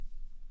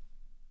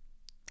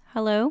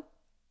Hello,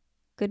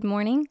 good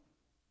morning,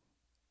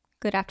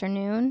 good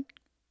afternoon.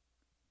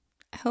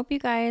 I hope you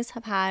guys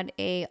have had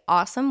a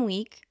awesome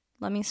week.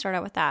 Let me start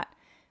out with that.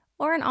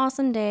 Or an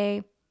awesome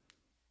day,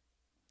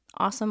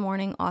 awesome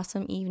morning,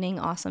 awesome evening,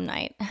 awesome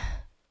night.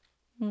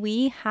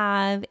 We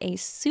have a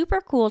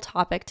super cool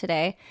topic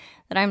today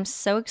that I'm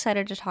so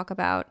excited to talk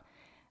about.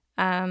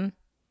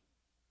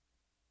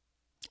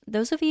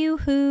 Those of you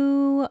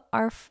who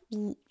are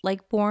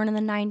born in the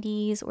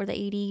 90s or the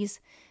 80s,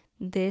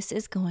 this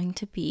is going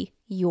to be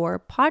your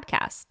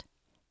podcast.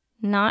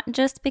 Not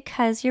just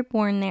because you're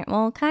born there,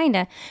 well, kind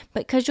of,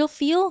 but because you'll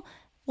feel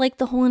like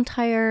the whole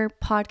entire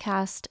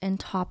podcast and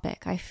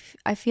topic. I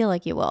feel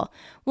like you will.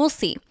 We'll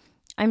see.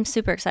 I'm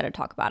super excited to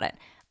talk about it.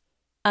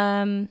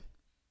 I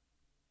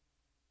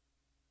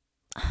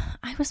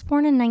was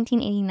born in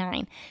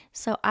 1989,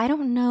 so I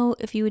don't know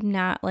if you would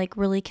not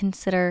really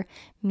consider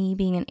me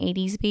being an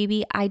 80s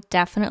baby. I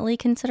definitely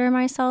consider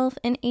myself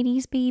an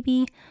 80s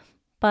baby,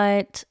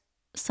 but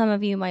some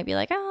of you might be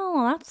like, oh,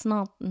 well, that's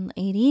not in the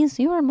 80s.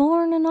 You were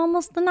born in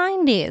almost the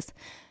 90s.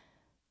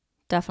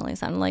 Definitely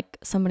sound like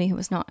somebody who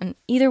was not in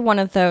either one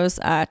of those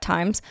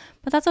times,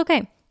 but that's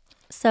okay.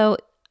 So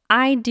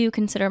I do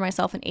consider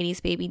myself an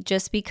 80s baby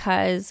just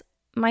because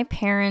my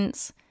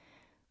parents,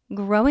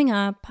 growing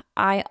up,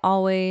 I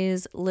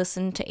always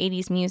listened to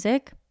 80s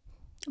music.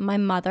 My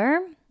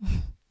mother,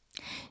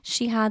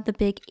 she had the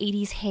big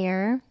 80s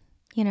hair,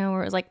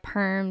 where it was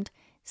permed,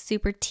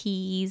 super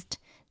teased,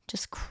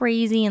 just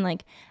crazy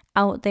and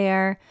out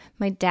there.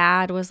 My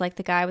dad was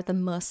the guy with the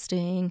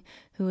Mustang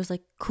who was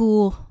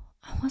cool.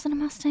 Was it a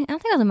Mustang? I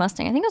don't think it was a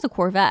Mustang. I think it was a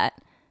Corvette.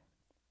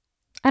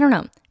 I don't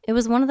know. It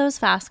was one of those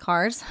fast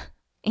cars,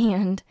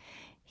 and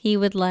he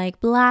would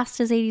blast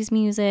his 80s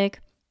music.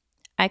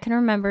 I can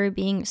remember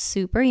being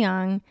super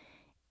young,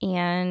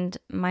 and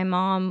my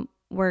mom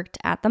worked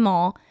at the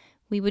mall.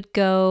 We would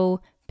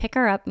go pick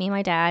her up, me and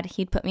my dad.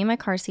 He'd put me in my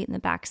car seat in the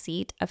back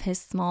seat of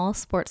his small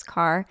sports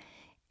car,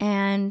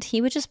 and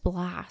he would just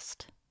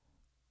blast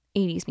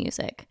 80s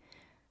music.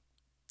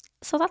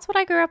 So that's what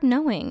I grew up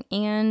knowing.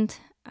 And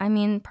I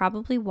mean,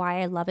 probably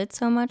why I love it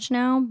so much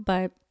now,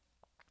 but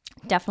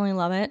definitely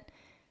love it.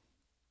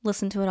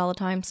 Listen to it all the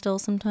time still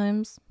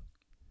sometimes.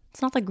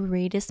 It's not the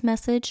greatest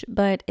message,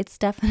 but it's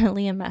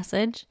definitely a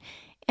message.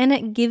 And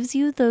it gives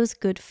you those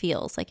good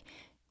feels.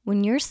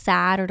 When you're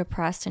sad or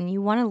depressed and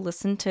you want to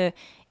listen to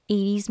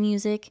 80s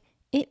music,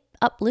 it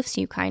uplifts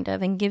you kind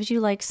of and gives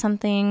you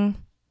something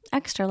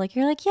extra.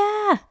 You're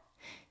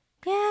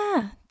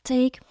yeah,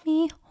 take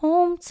me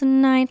home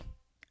tonight.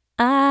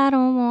 I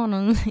don't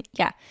want to.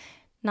 Yeah,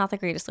 not the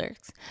greatest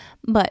lyrics,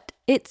 but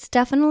it's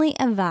definitely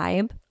a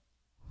vibe,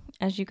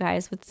 as you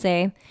guys would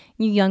say.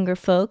 You younger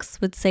folks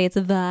would say it's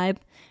a vibe.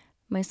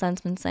 My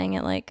son's been saying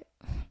it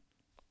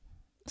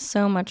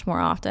so much more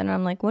often.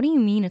 I'm like, what do you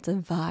mean it's a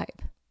vibe?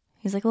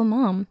 He's like, well,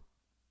 Mom,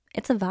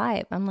 it's a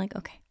vibe. I'm like,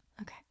 okay,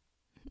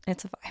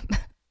 it's a vibe.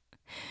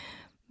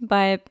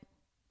 But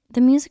the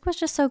music was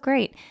just so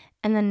great.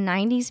 And the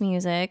 90s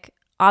music,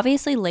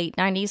 obviously late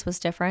 90s was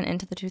different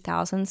into the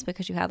 2000s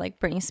because you had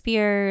Britney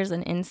Spears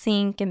and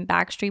NSYNC and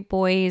Backstreet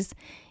Boys.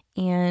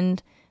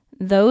 And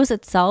those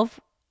itself,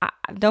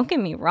 don't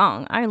get me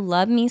wrong, I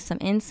love me some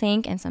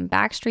NSYNC and some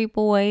Backstreet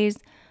Boys.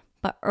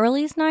 But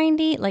early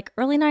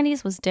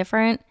 90s was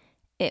different.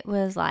 It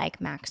was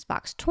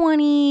Matchbox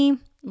 20,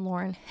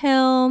 Lauryn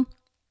Hill,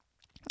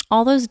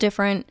 all those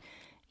different,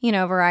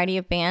 variety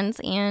of bands.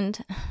 And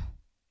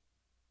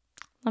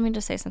let me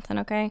just say something,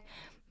 okay?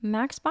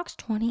 Matchbox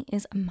 20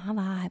 is my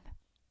vibe.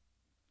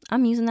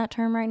 I'm using that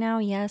term right now.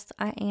 Yes,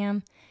 I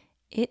am.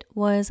 It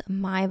was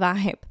my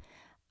vibe.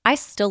 I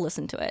still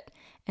listen to it.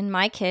 And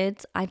my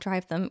kids, I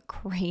drive them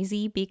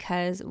crazy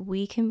because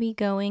we can be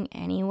going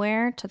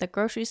anywhere, to the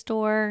grocery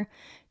store,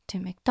 to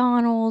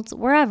McDonald's,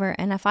 wherever.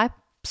 And if I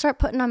start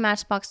putting on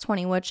Matchbox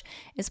 20, which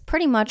is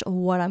pretty much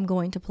what I'm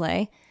going to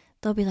play,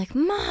 they'll be like,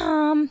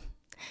 Mom,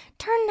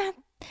 turn that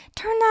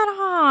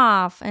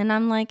off. And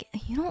I'm like,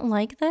 you don't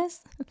like this?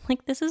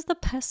 This is the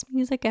best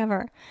music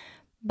ever.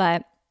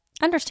 But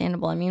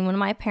understandable. I mean, when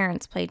my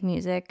parents played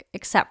music,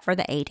 except for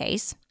the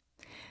 80s,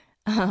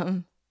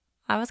 I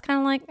was kind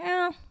of like,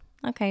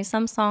 okay,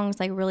 some songs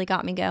really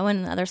got me going,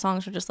 and other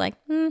songs were just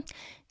can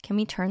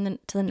we turn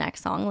to the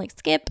next song?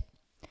 Skip.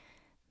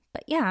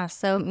 But yeah,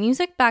 so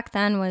music back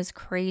then was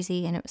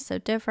crazy, and it was so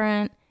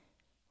different.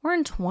 We're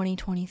in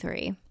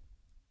 2023.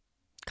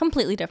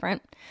 Completely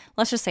different.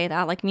 Let's just say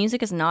that.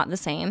 Music is not the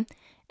same.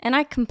 And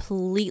I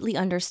completely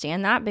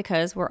understand that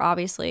because we're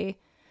obviously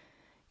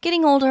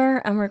getting older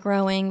and we're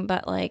growing,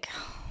 but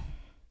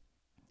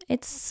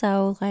it's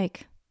so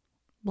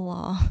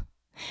blah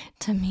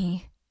to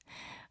me.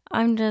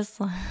 I'm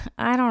just,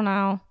 I don't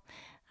know.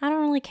 I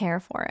don't really care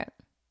for it.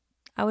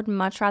 I would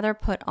much rather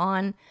put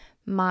on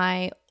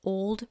my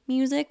old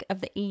music of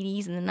the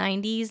 80s and the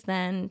 90s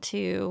than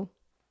to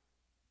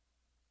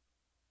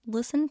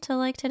listen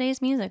to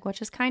today's music,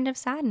 which is kind of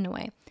sad in a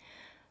way.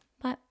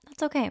 But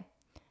that's okay.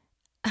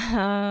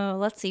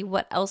 Let's see,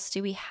 what else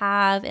do we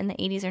have in the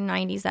 80s or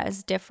 90s that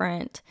is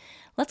different?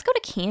 Let's go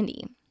to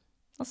candy.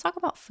 let's talk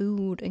about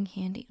food and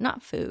candy.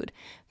 Not food,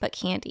 but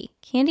candy.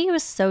 Candy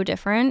was so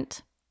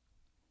different.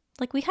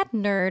 Like, we had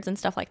nerds and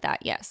stuff like that,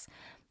 yes.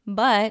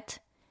 But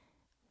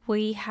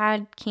we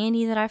had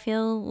candy that I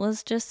feel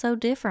was just so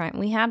different.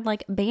 We had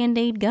like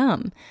Band-Aid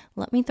gum.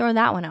 Let me throw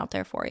that one out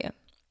there for you.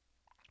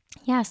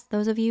 Yes,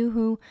 those of you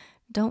who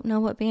don't know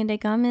what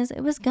Band-Aid gum is,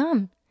 it was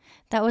gum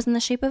that was in the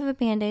shape of a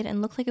Band-Aid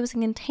and looked like it was a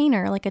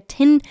container, like a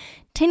tin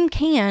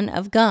can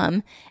of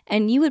gum.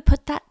 And you would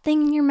put that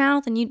thing in your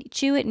mouth and you'd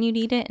chew it and you'd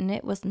eat it. And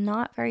it was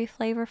not very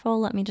flavorful.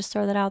 Let me just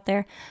throw that out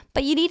there.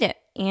 But you'd eat it.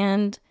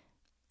 And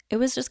it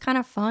was just kind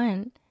of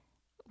fun.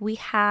 We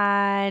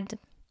had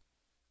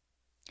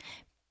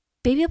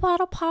Baby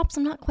Bottle Pops.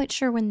 I'm not quite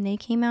sure when they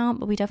came out,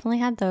 but we definitely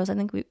had those. I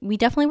think we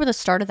definitely were the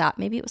start of that.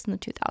 Maybe it was in the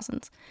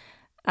 2000s.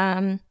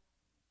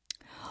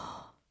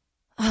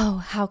 Oh,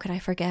 how could I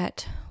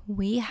forget?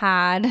 We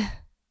had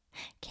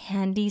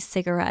candy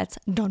cigarettes.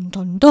 Dun,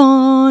 dun,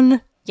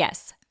 dun.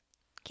 Yes,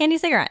 candy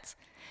cigarettes.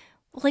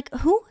 Like,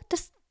 who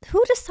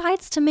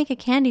decides to make a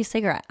candy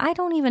cigarette? I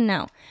don't even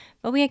know.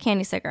 But we had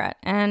candy cigarette,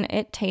 and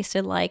it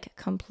tasted like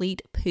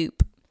complete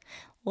poop.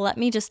 Let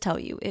me just tell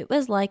you, it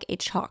was like a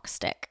chalk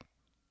stick.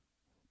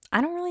 I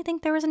don't really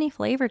think there was any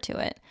flavor to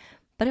it,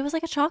 but it was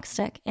like a chalk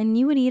stick, and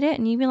you would eat it,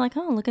 and you'd be like,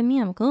 oh, look at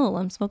me, I'm cool,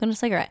 I'm smoking a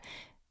cigarette.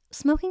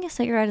 Smoking a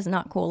cigarette is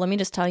not cool. Let me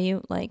just tell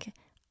you, like,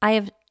 I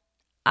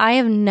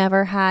have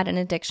never had an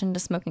addiction to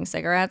smoking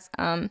cigarettes,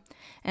 and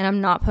I'm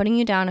not putting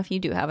you down if you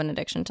do have an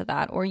addiction to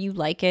that, or you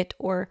like it,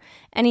 or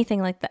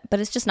anything like that, but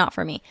it's just not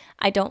for me.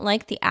 I don't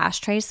like the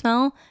ashtray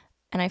smell,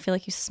 and I feel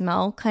like you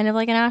smell kind of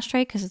like an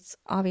ashtray because it's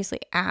obviously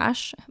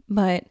ash,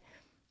 but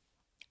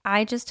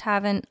I just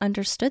haven't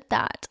understood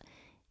that.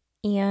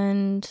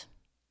 And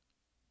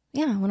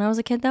yeah, when I was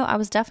a kid though, I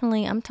was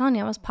definitely, I'm telling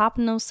you, I was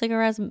popping those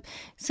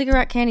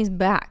cigarette candies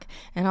back.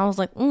 And I was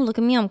like, oh, look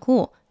at me, I'm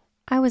cool.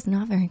 I was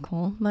not very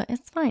cool, but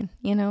it's fine.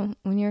 You know,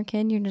 when you're a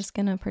kid, you're just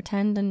going to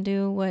pretend and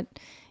do what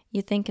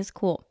you think is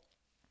cool.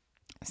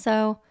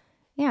 So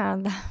yeah,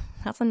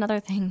 that's another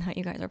thing that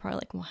you guys are probably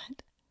like,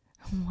 what?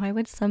 Why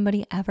would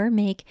somebody ever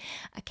make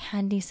a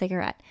candy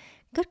cigarette?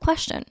 Good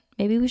question.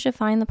 Maybe we should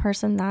find the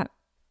person that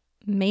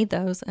made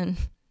those and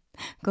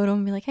go to them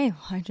and be like, hey,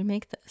 why'd you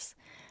make this?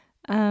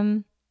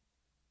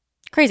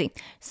 Crazy.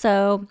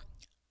 So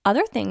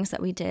other things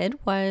that we did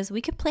was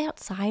we could play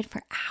outside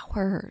for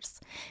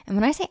hours. And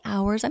when I say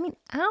hours, I mean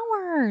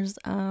hours.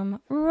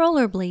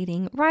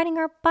 Rollerblading, riding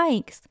our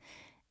bikes,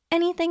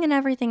 anything and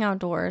everything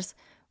outdoors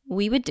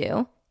we would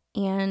do.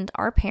 And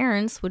our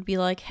parents would be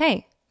like,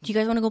 hey, do you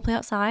guys want to go play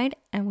outside?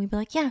 And we'd be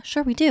like, yeah,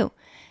 sure we do.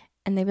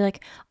 And they'd be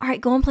like, all right,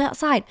 go and play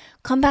outside.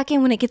 Come back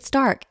in when it gets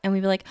dark. And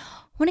we'd be like,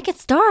 when it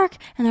gets dark?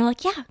 And they're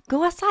like, yeah,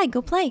 go outside,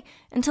 go play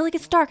until it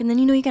gets dark. And then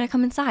you know you got to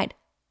come inside.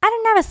 I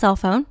didn't have a cell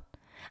phone.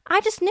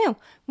 I just knew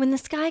when the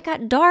sky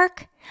got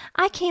dark,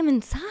 I came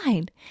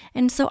inside.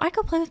 And so I'd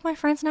go play with my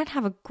friends and I'd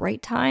have a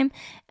great time.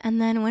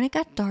 And then when it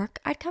got dark,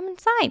 I'd come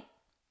inside.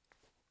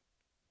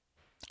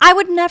 I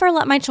would never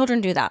let my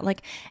children do that.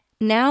 Like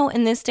now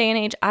in this day and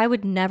age, I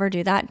would never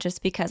do that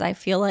just because I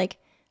feel like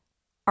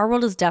our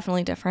world is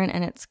definitely different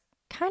and it's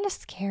kind of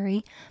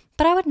scary.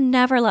 But I would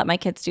never let my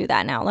kids do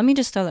that now. Let me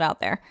just throw that out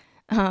there.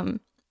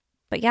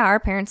 But yeah, our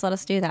parents let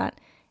us do that.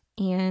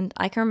 And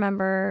I can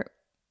remember,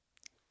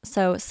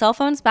 so cell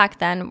phones back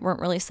then weren't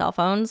really cell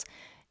phones.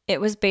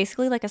 It was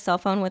basically like a cell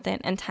phone with an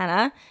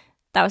antenna.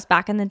 That was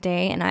back in the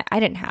day, and I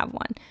didn't have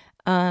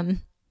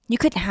one. You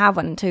couldn't have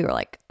one until you were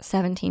like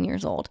 17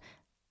 years old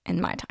in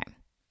my time.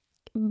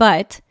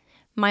 But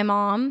my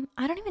mom,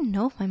 I don't even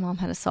know if my mom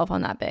had a cell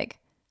phone that big.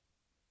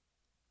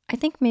 I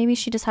think maybe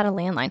she just had a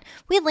landline.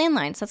 We had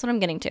landlines. That's what I'm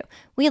getting to.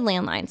 We had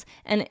landlines.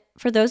 And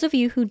for those of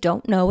you who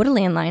don't know what a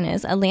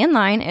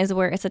landline is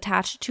where it's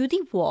attached to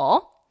the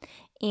wall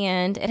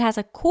and it has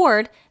a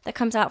cord that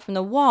comes out from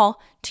the wall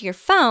to your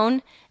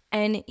phone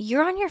and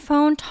you're on your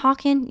phone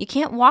talking. You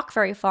can't walk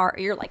very far.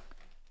 You're like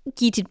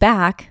yeeted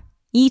back.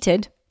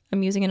 Yeeted.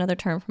 I'm using another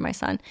term for my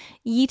son.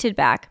 Yeeted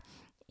back.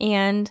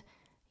 And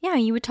yeah,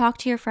 you would talk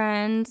to your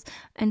friends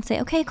and say,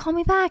 okay, call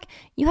me back.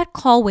 You had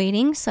call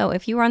waiting. So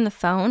if you were on the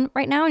phone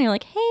right now and you're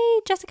like, hey,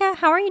 Jessica,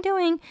 how are you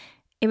doing?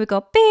 It would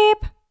go beep,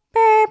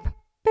 beep,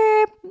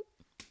 beep.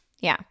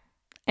 Yeah.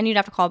 And you'd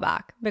have to call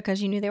back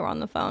because you knew they were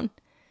on the phone.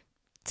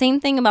 Same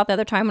thing about the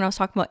other time when I was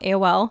talking about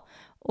AOL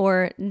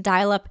or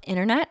dial-up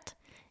internet.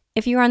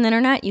 If you were on the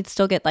internet, you'd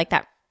still get like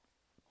that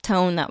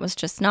tone that was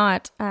just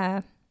not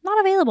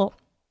available.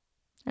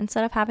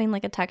 Instead of having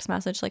like a text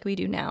message like we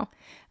do now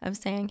of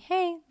saying,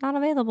 hey, not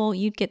available,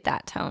 you'd get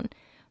that tone.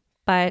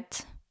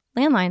 But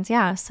landlines,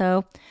 yeah.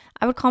 So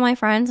I would call my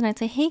friends and I'd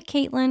say, hey,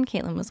 Caitlin.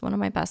 Caitlin was one of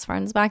my best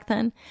friends back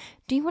then.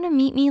 Do you want to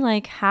meet me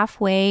like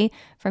halfway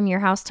from your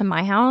house to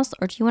my house?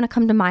 Or do you want to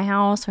come to my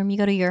house or me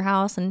go to your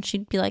house? And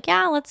she'd be like,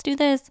 yeah, let's do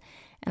this.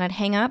 And I'd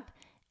hang up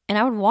and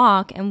I would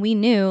walk and we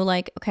knew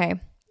like, okay,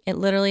 it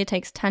literally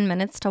takes 10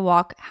 minutes to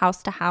walk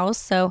house to house.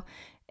 So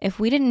if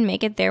we didn't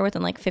make it there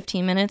within like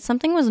 15 minutes,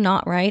 something was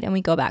not right and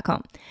we go back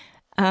home.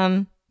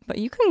 But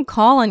you can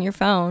call on your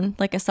phone,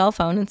 like a cell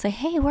phone, and say,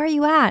 hey, where are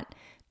you at?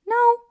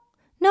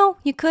 No,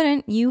 you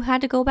couldn't. You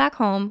had to go back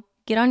home,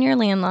 get on your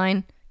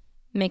landline,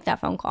 make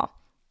that phone call.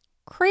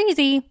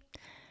 Crazy.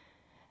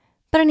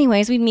 But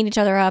anyways, we'd meet each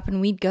other up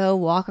and we'd go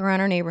walk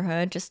around our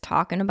neighborhood just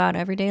talking about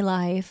everyday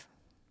life.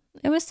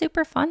 It was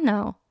super fun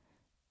though.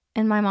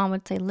 And my mom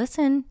would say,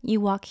 listen, you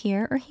walk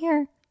here or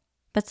here.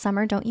 But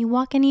Summer, don't you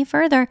walk any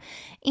further.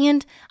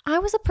 And I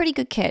was a pretty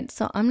good kid,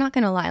 so I'm not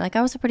going to lie. Like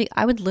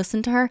I would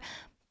listen to her.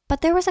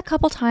 But there was a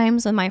couple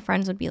times when my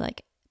friends would be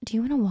like, do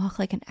you want to walk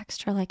like an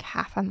extra like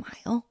half a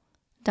mile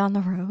down the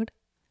road?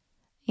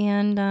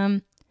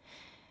 And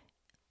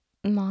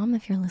Mom,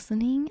 if you're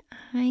listening,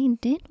 I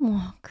did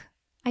walk.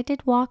 I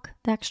did walk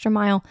the extra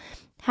mile,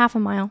 half a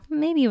mile.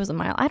 Maybe it was a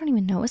mile. I don't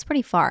even know. It was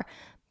pretty far.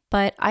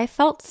 But I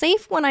felt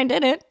safe when I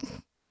did it.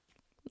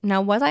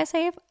 Now, was I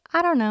safe?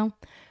 I don't know.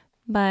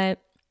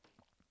 But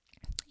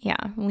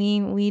yeah,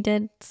 we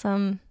did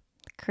some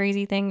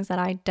crazy things that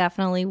I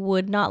definitely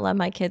would not let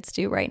my kids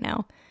do right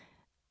now.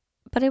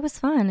 But it was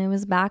fun. It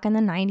was back in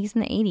the 90s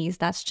and the 80s.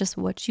 That's just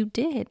what you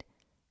did.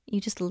 You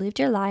just lived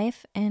your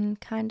life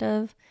and kind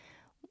of,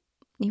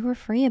 you were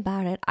free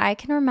about it. I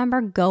can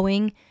remember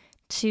going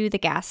to the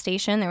gas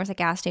station. There was a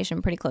gas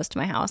station pretty close to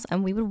my house,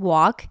 and we would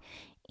walk,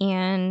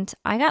 and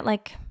I got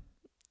like,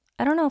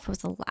 I don't know if it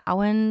was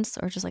allowance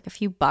or just like a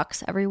few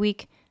bucks every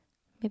week.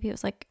 Maybe it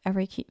was like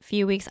every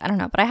few weeks. I don't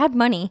know. But I had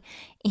money,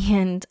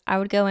 and I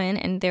would go in,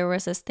 and there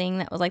was this thing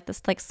that was like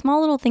this like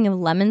small little thing of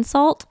lemon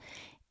salt.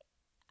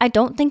 I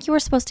don't think you were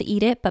supposed to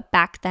eat it, but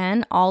back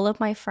then, all of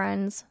my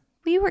friends,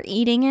 we were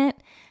eating it.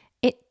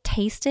 It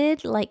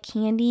tasted like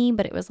candy,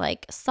 but it was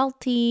like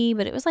salty,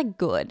 but it was like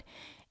good.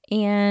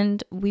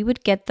 And we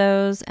would get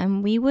those,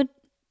 and we would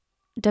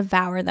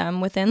devour them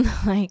within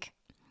like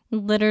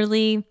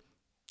literally,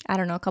 I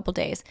don't know, a couple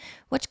days,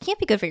 which can't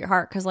be good for your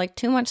heart because like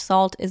too much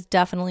salt is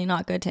definitely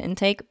not good to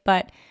intake.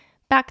 But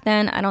back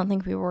then, I don't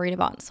think we were worried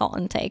about salt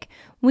intake.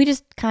 We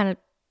just kind of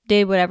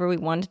did whatever we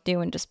wanted to do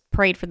and just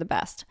prayed for the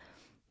best.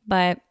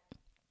 But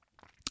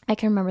I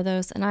can remember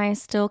those, and I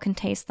still can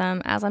taste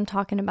them as I'm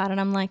talking about it.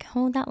 I'm like,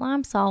 oh, that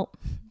lime salt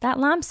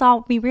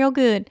would be real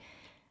good.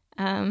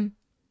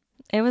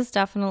 It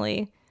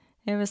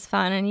was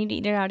fun, and you'd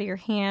eat it out of your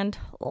hand.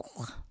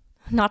 Ugh.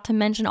 Not to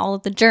mention all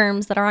of the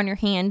germs that are on your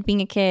hand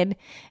being a kid,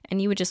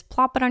 and you would just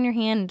plop it on your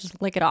hand and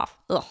just lick it off.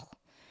 Ugh.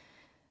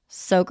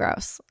 So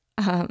gross.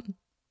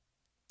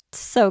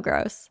 So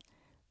gross.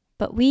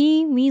 But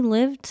we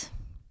lived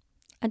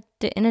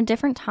in a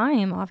different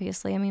time,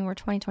 obviously. I mean, we're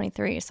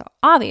 2023, so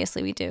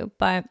obviously we do,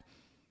 but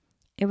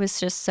it was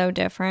just so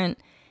different.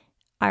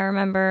 I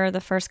remember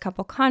the first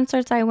couple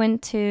concerts I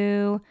went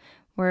to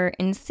were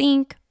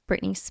NSYNC,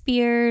 Britney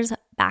Spears,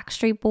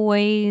 Backstreet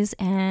Boys,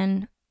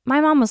 and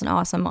my mom was an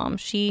awesome mom.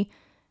 She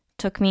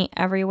took me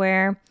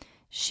everywhere.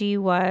 She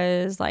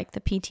was like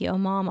the PTO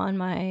mom on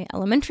my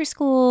elementary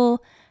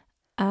school.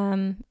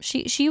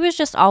 She was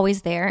just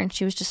always there, and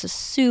she was just a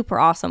super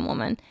awesome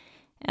woman.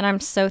 And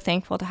I'm so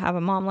thankful to have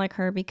a mom like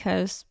her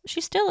because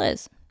she still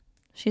is.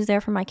 She's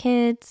there for my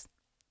kids.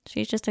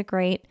 She's just a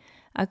great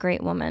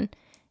woman.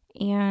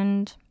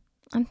 And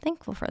I'm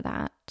thankful for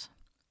that.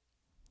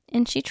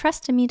 And she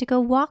trusted me to go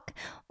walk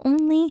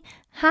only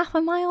half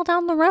a mile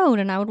down the road.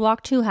 And I would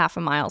walk 2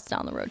 miles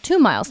down the road, 2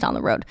 miles down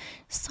the road.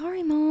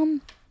 Sorry,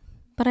 Mom.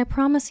 But I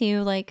promise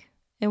you, like,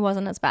 it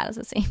wasn't as bad as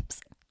it seems.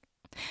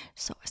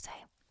 So I say.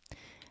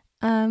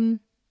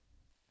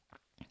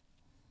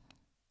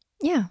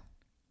 Yeah.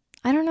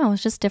 I don't know.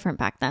 It's just different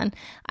back then.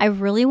 I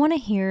really want to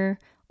hear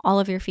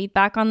all of your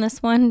feedback on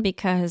this one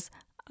because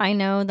I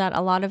know that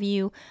a lot of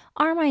you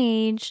are my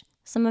age.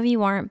 Some of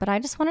you aren't, but I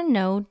just want to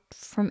know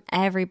from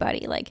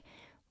everybody, like,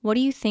 what do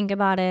you think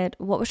about it?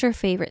 What was your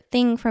favorite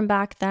thing from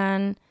back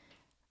then?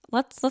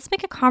 Let's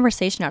make a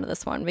conversation out of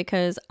this one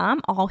because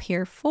I'm all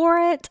here for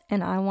it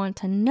and I want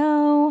to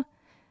know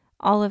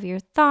all of your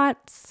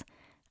thoughts.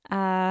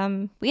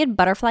 We had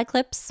butterfly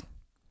clips.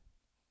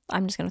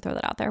 I'm just going to throw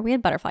that out there. We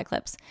had butterfly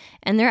clips,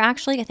 and they're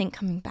actually, I think,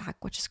 coming back,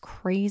 which is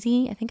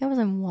crazy. I think I was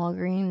in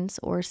Walgreens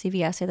or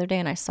CVS the other day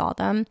and I saw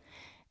them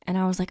and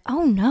I was like,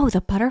 oh no,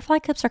 the butterfly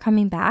clips are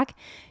coming back.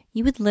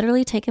 You would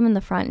literally take them in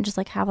the front and just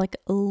like have like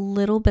a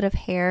little bit of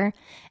hair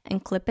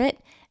and clip it.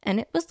 And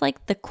it was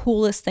like the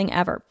coolest thing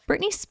ever.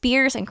 Britney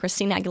Spears and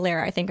Christina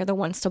Aguilera, I think, are the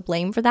ones to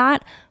blame for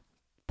that.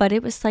 But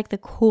it was like the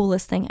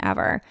coolest thing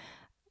ever.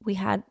 We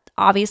had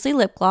obviously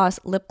lip gloss.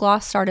 Lip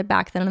gloss started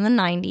back then in the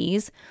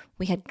 90s.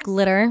 We had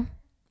glitter.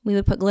 We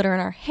would put glitter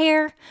in our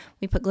hair.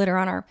 We put glitter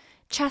on our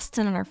chest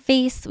and on our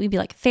face. We'd be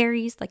like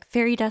fairies, like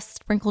fairy dust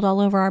sprinkled all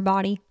over our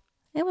body.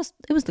 It was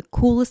the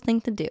coolest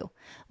thing to do.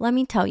 Let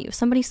me tell you, if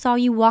somebody saw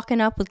you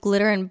walking up with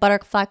glitter and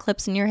butterfly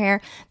clips in your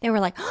hair, they were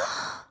like,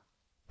 oh,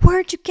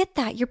 where'd you get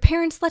that? Your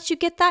parents let you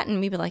get that?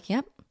 And we'd be like,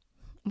 yep,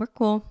 we're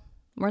cool.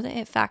 We're the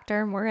it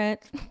factor. We're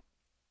it.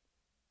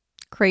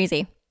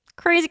 Crazy.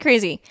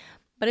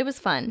 But it was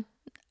fun.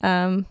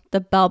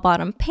 The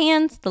bell-bottom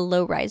pants, the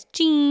low-rise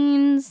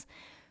jeans.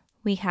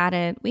 We had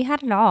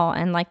it all.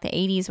 And like the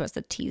 80s was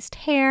the teased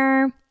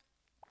hair.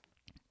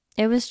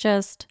 It was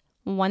just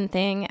one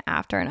thing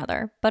after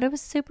another, but it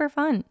was super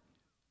fun.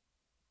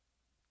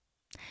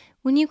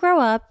 When you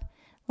grow up,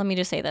 let me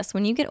just say this.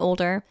 When you get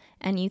older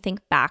and you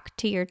think back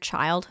to your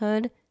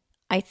childhood,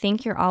 I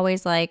think you're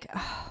always like,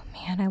 oh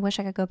man, I wish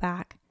I could go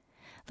back.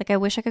 Like, I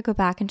wish I could go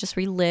back and just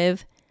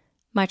relive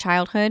my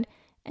childhood.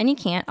 And you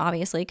can't,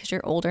 obviously, because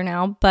you're older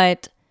now.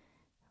 But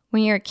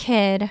when you're a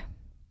kid,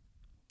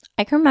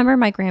 I can remember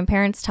my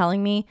grandparents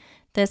telling me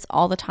this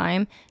all the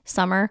time.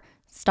 Summer,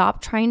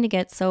 stop trying to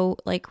get so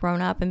like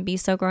grown up and be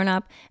so grown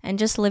up and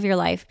just live your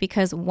life.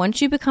 Because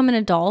once you become an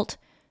adult,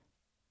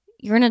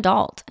 you're an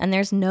adult and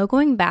there's no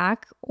going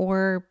back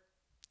or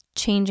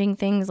changing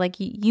things. Like,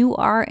 you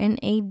are an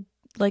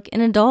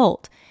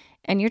adult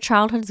and your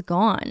childhood's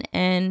gone.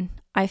 And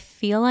I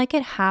feel like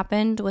it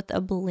happened with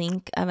a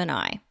blink of an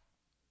eye.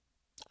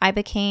 I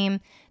became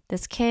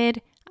this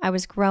kid, I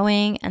was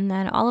growing, and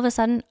then all of a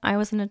sudden I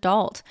was an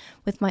adult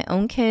with my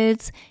own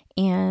kids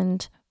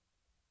and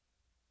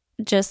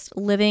just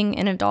living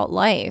an adult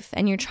life,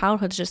 and your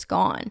childhood's just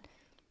gone.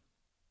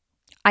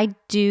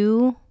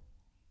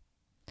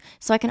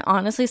 So I can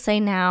honestly say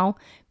now,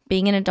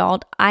 being an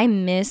adult, I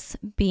miss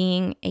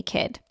being a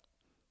kid.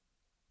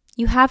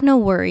 You have no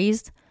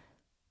worries.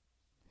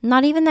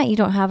 Not even that you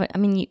don't have it. I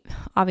mean,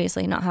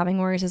 obviously not having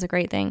worries is a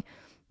great thing,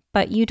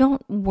 but you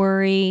don't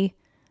worry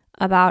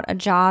about a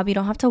job. You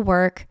don't have to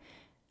work.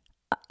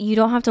 You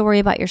don't have to worry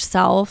about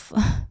yourself,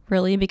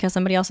 really, because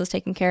somebody else is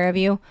taking care of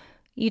you.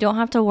 You don't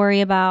have to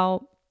worry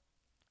about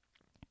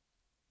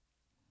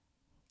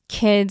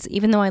kids,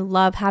 even though I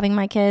love having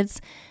my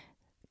kids.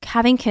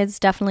 Having kids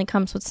definitely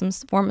comes with some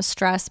form of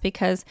stress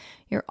because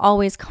you're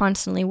always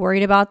constantly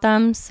worried about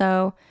them.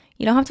 So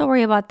you don't have to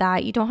worry about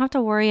that. You don't have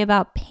to worry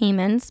about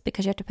payments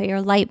because you have to pay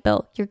your light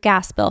bill, your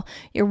gas bill,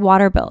 your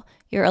water bill,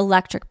 your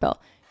electric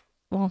bill.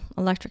 Well,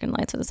 electric and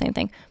lights are the same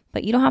thing,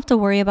 but you don't have to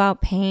worry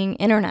about paying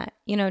internet.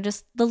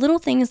 Just the little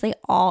things, they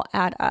all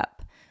add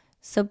up.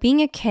 So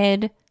being a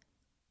kid,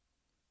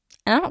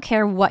 and I don't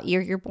care what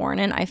year you're born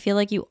in, I feel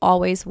like you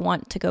always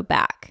want to go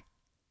back.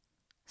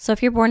 So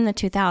if you're born in the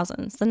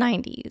 2000s, the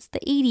 90s, the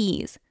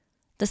 80s,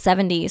 the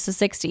 70s, the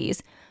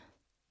 60s,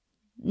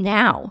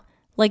 now,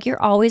 like,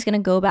 you're always going to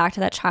go back to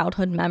that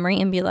childhood memory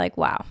and be like,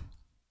 wow,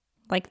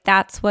 like,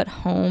 that's what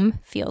home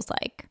feels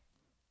like.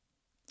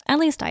 At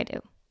least I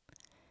do.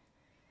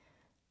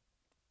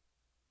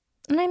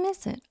 And I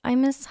miss it. I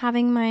miss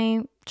having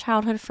my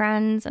childhood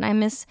friends, and I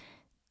miss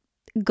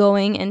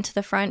going into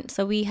the front.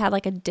 So we had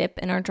like a dip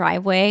in our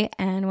driveway,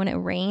 and when it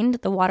rained,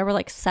 the water would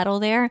like settle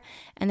there,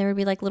 and there would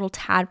be like little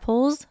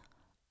tadpoles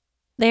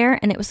there,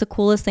 and it was the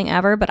coolest thing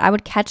ever. But I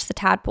would catch the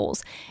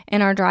tadpoles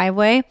in our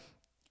driveway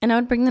and I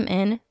would bring them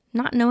in,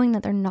 not knowing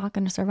that they're not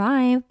going to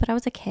survive, but I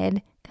was a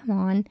kid, come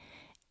on.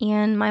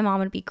 And my mom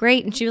would be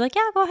great and she'd be like,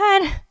 yeah, go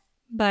ahead.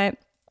 But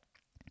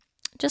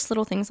just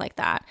little things like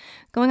that.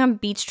 Going on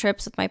beach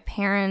trips with my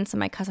parents and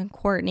my cousin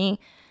Courtney,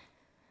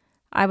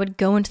 I would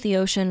go into the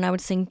ocean and I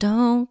would sing,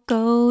 "Don't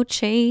go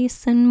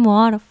chasing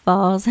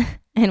waterfalls."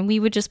 And we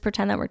would just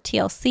pretend that we're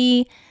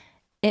TLC.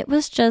 It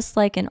was just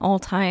like an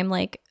all-time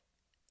like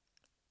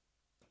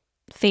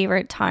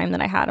favorite time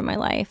that I had in my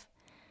life.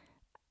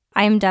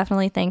 I am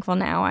definitely thankful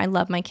now. I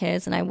love my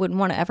kids and I wouldn't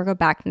want to ever go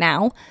back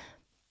now,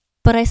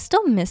 but I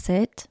still miss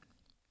it.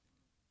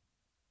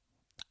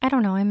 I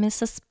don't know. I miss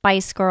the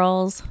Spice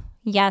Girls.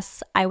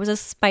 Yes, I was a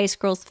Spice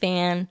Girls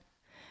fan.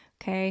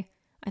 Okay.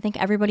 I think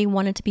everybody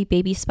wanted to be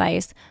Baby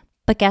Spice,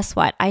 but guess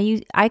what?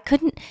 I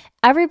couldn't.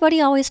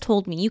 Everybody always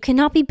told me, you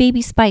cannot be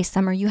Baby Spice,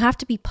 Summer. You have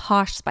to be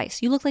Posh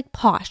Spice. You look like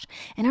Posh.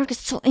 And I would get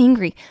so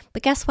angry.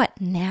 But guess what?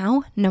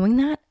 Now, knowing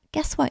that,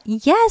 guess what?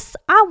 Yes,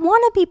 I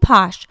want to be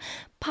Posh.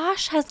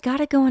 Posh has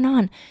got it going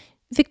on.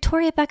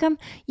 Victoria Beckham,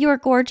 you are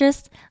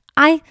gorgeous.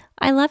 I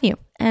love you.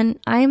 And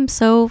I am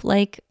so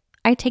like,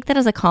 I take that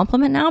as a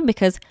compliment now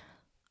because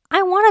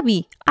I want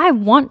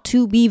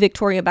to be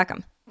Victoria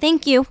Beckham.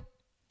 Thank you.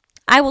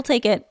 I will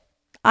take it.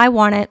 I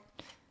want it.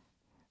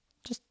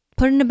 Just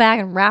put it in a bag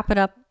and wrap it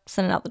up,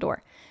 send it out the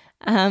door.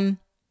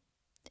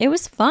 It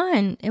was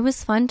fun. It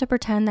was fun to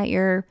pretend that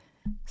you're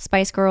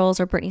Spice Girls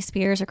or Britney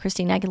Spears or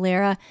Christina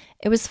Aguilera.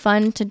 It was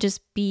fun to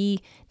just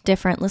be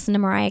different. Listen to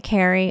Mariah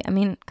Carey. I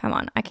mean, come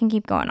on. I can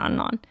keep going on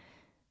and on.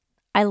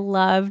 I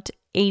loved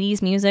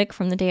 80s music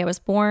from the day I was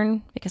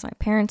born because my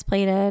parents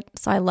played it.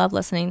 So I love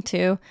listening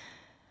to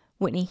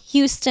Whitney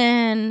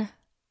Houston.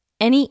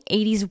 Any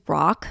 80s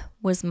rock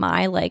was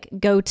my like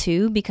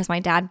go-to because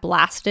my dad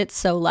blasted it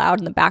so loud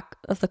in the back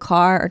of the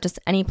car or just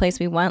any place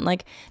we went.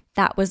 Like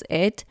that was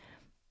it.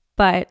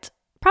 But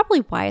probably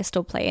why I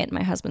still play it.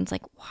 My husband's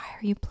like, why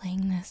are you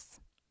playing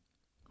this?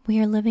 We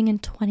are living in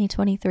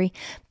 2023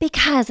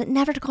 because it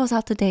never goes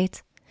out to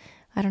date.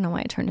 I don't know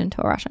why I turned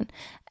into a Russian.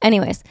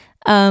 Anyways,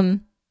 yeah,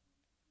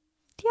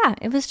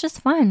 it was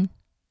just fun.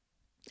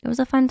 It was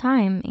a fun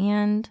time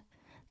and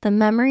the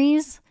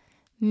memories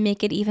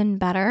make it even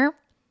better.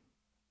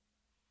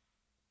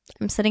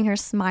 I'm sitting here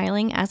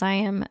smiling as I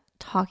am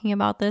talking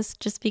about this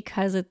just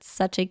because it's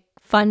such a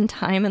fun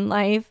time in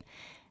life.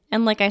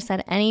 And like I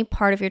said, any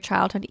part of your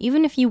childhood,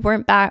 even if you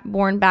weren't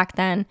born back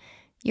then,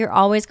 you're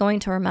always going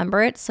to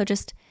remember it. So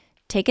just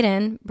take it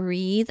in,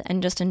 breathe,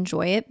 and just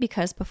enjoy it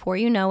because before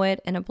you know it,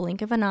 in a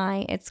blink of an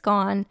eye, it's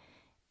gone.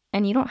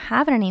 and you don't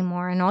have it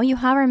anymore, and all you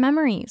have are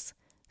memories.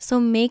 So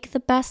make the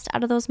best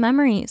out of those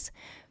memories.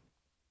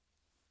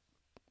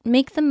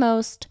 Make the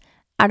most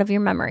out of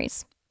your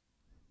memories.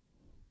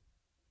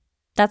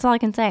 That's all I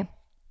can say.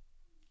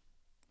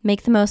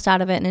 Make the most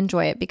out of it and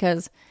enjoy it,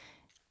 because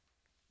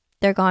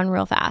they're gone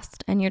real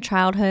fast and your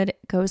childhood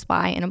goes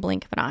by in a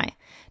blink of an eye.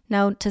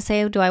 Now, to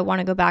say, do I want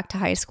to go back to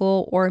high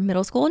school or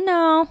middle school?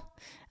 No.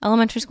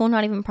 Elementary school,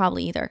 not even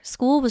probably either.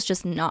 School was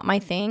just not my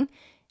thing.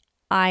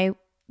 I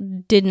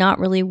did not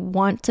really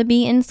want to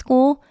be in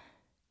school.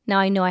 Now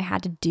I know I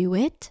had to do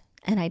it,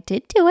 and I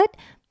did do it,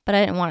 but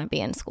I didn't want to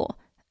be in school.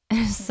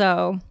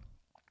 So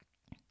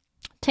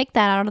take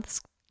that out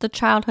of the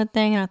childhood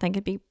thing, and I think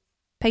it'd be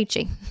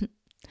peachy.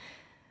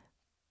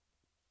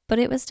 But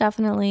it was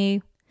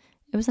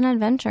an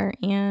adventure,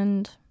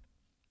 and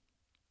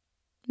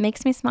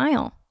makes me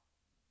smile.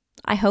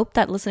 I hope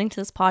that listening to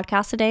this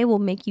podcast today will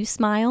make you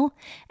smile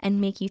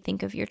and make you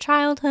think of your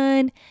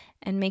childhood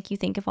and make you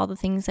think of all the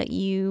things that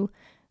you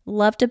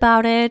loved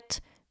about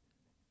it,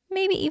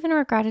 maybe even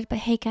regretted, but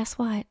hey, guess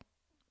what?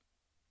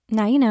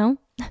 Now you know.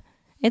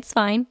 It's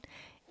fine.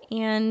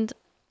 And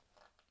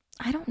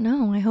I don't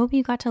know. I hope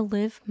you got to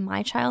live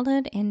my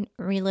childhood and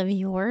relive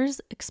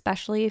yours,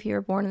 especially if you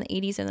were born in the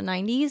 80s or the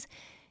 90s,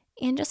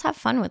 and just have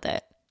fun with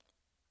it.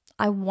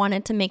 I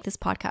wanted to make this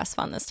podcast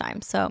fun this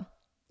time, so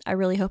I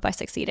really hope I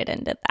succeeded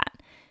and did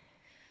that.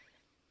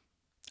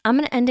 I'm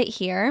going to end it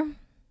here.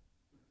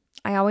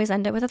 I always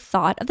end it with a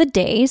thought of the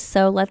day,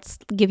 so let's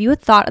give you a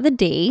thought of the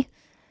day.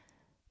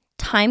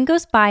 Time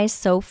goes by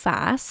so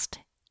fast,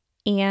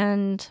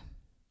 and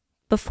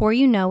before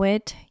you know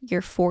it,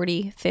 you're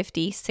 40,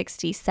 50,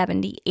 60,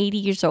 70, 80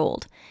 years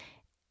old.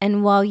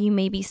 And while you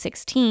may be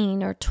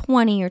 16 or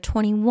 20 or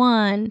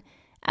 21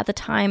 at the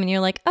time, and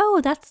you're like,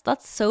 oh, that's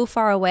so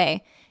far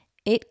away,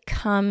 it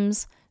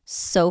comes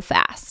so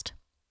fast.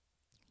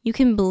 You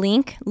can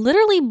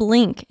literally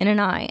blink in an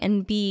eye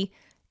and be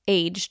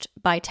aged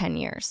by 10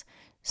 years.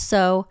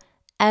 So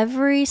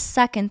every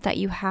second that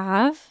you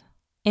have,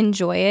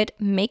 enjoy it,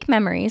 make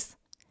memories,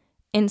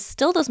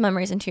 instill those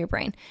memories into your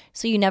brain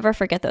so you never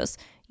forget those.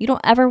 You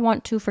don't ever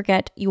want to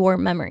forget your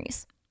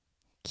memories.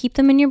 Keep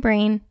them in your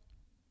brain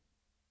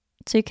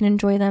so you can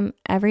enjoy them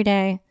every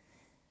day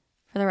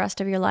for the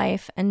rest of your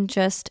life, and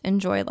just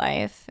enjoy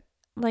life.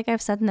 Like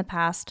I've said in the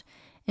past,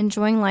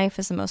 enjoying life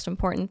is the most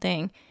important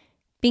thing.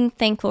 Being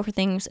thankful for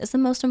things is the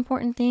most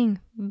important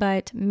thing,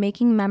 but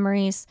making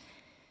memories,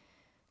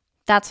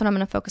 that's what I'm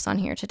going to focus on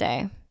here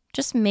today.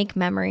 Just make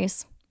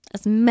memories,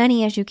 as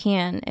many as you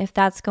can. If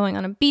that's going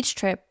on a beach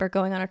trip or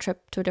going on a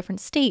trip to a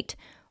different state,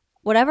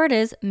 whatever it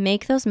is,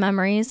 make those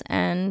memories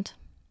and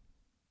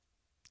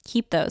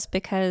keep those,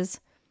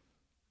 because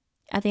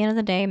at the end of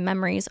the day,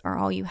 memories are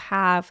all you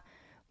have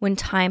when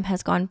time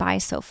has gone by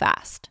so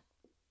fast.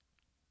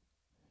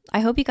 I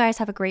hope you guys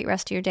have a great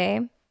rest of your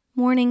day,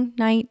 morning,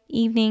 night,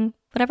 evening,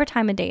 whatever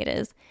time of day it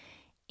is,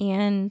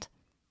 and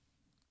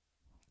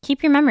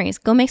keep your memories.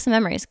 Go make some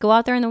memories. Go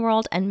out there in the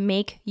world and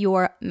make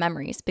your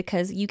memories,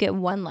 because you get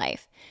one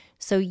life.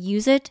 So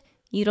use it,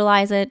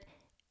 utilize it,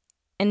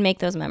 and make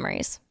those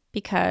memories,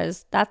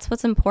 because that's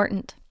what's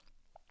important.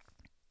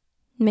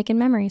 Making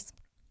memories.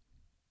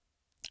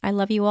 I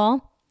love you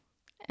all,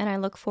 and I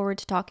look forward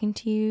to talking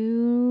to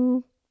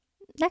you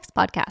next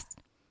podcast.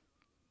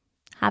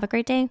 Have a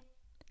great day.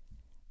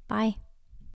 Bye.